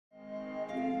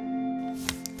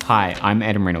Hi, I'm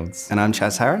Adam Reynolds. And I'm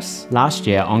Chaz Harris. Last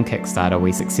year on Kickstarter,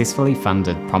 we successfully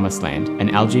funded Promised Land, an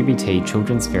LGBT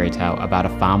children's fairy tale about a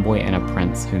farm boy and a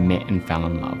prince who met and fell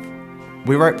in love.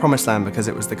 We wrote Promised Land because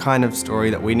it was the kind of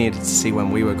story that we needed to see when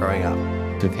we were growing up.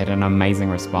 We've had an amazing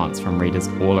response from readers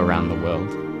all around the world.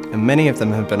 And many of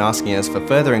them have been asking us for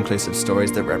further inclusive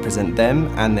stories that represent them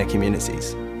and their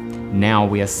communities. Now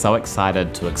we are so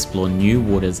excited to explore new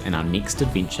waters in our next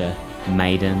adventure,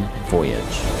 Maiden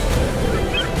Voyage.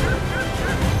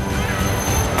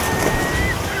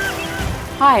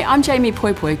 Hi, I'm Jamie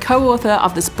Poipoi, co-author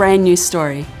of this brand new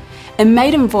story. In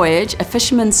Maiden Voyage, a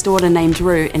fisherman's daughter named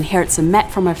Rue inherits a map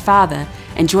from her father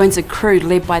and joins a crew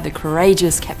led by the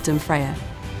courageous Captain Freya.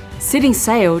 Setting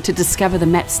sail to discover the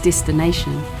map's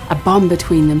destination, a bond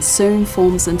between them soon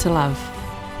forms into love.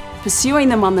 Pursuing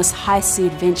them on this high-sea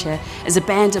adventure is a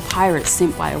band of pirates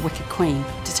sent by a wicked queen,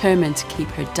 determined to keep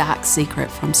her dark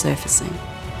secret from surfacing.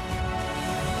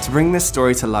 To bring this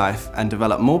story to life and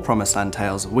develop more Promised Land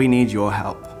tales, we need your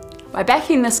help. By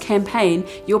backing this campaign,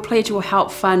 your pledge will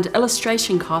help fund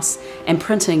illustration costs and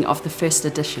printing of the first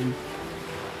edition.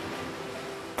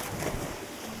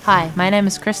 Hi, my name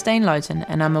is Christine Lowton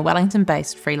and I'm a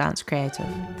Wellington-based freelance creative.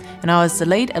 And I was the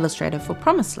lead illustrator for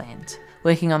Promised Land,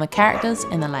 working on the characters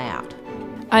and the layout.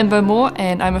 I'm Bo Moore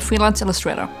and I'm a freelance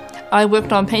illustrator. I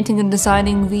worked on painting and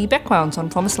designing the backgrounds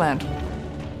on Promised Land.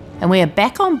 And we are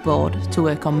back on board to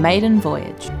work on Maiden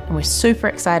Voyage, and we're super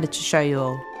excited to show you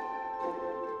all.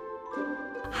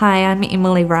 Hi, I'm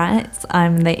Emily Wright.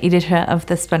 I'm the editor of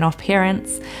the spin-off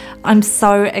Parents. I'm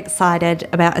so excited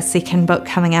about a second book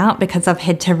coming out because I've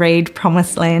had to read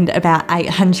Promised Land about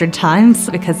 800 times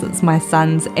because it's my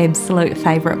son's absolute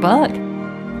favourite book.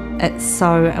 It's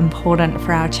so important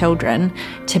for our children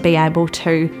to be able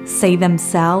to see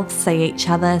themselves, see each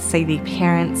other, see their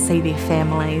parents, see their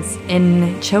families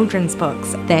in children's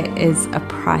books. That is a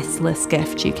priceless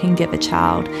gift you can give a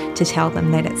child to tell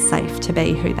them that it's safe to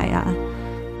be who they are.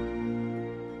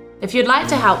 If you'd like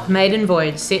to help Maiden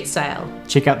Voyage set sail,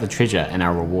 check out the treasure in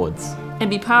our rewards. And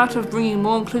be part of bringing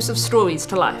more inclusive stories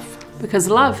to life. Because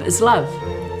love is love.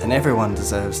 And everyone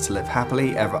deserves to live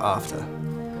happily ever after.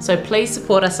 so please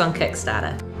support us on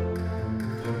Kickstarter.